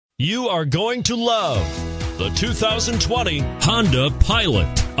You are going to love the 2020 Honda Pilot.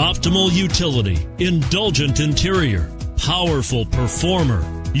 Optimal utility, indulgent interior, powerful performer.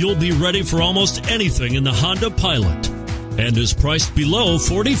 You'll be ready for almost anything in the Honda Pilot and is priced below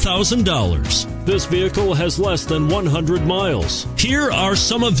 $40,000. This vehicle has less than 100 miles. Here are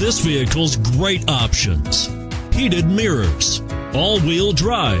some of this vehicle's great options: heated mirrors, all-wheel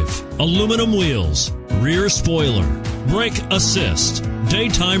drive, aluminum wheels, rear spoiler, brake assist,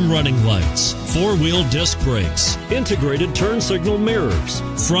 daytime running lights, four-wheel disc brakes, integrated turn signal mirrors,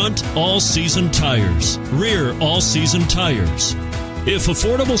 front all-season tires, rear all-season tires. If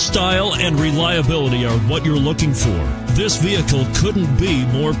affordable style and reliability are what you're looking for, this vehicle couldn't be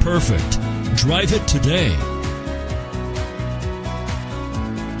more perfect. Drive it today.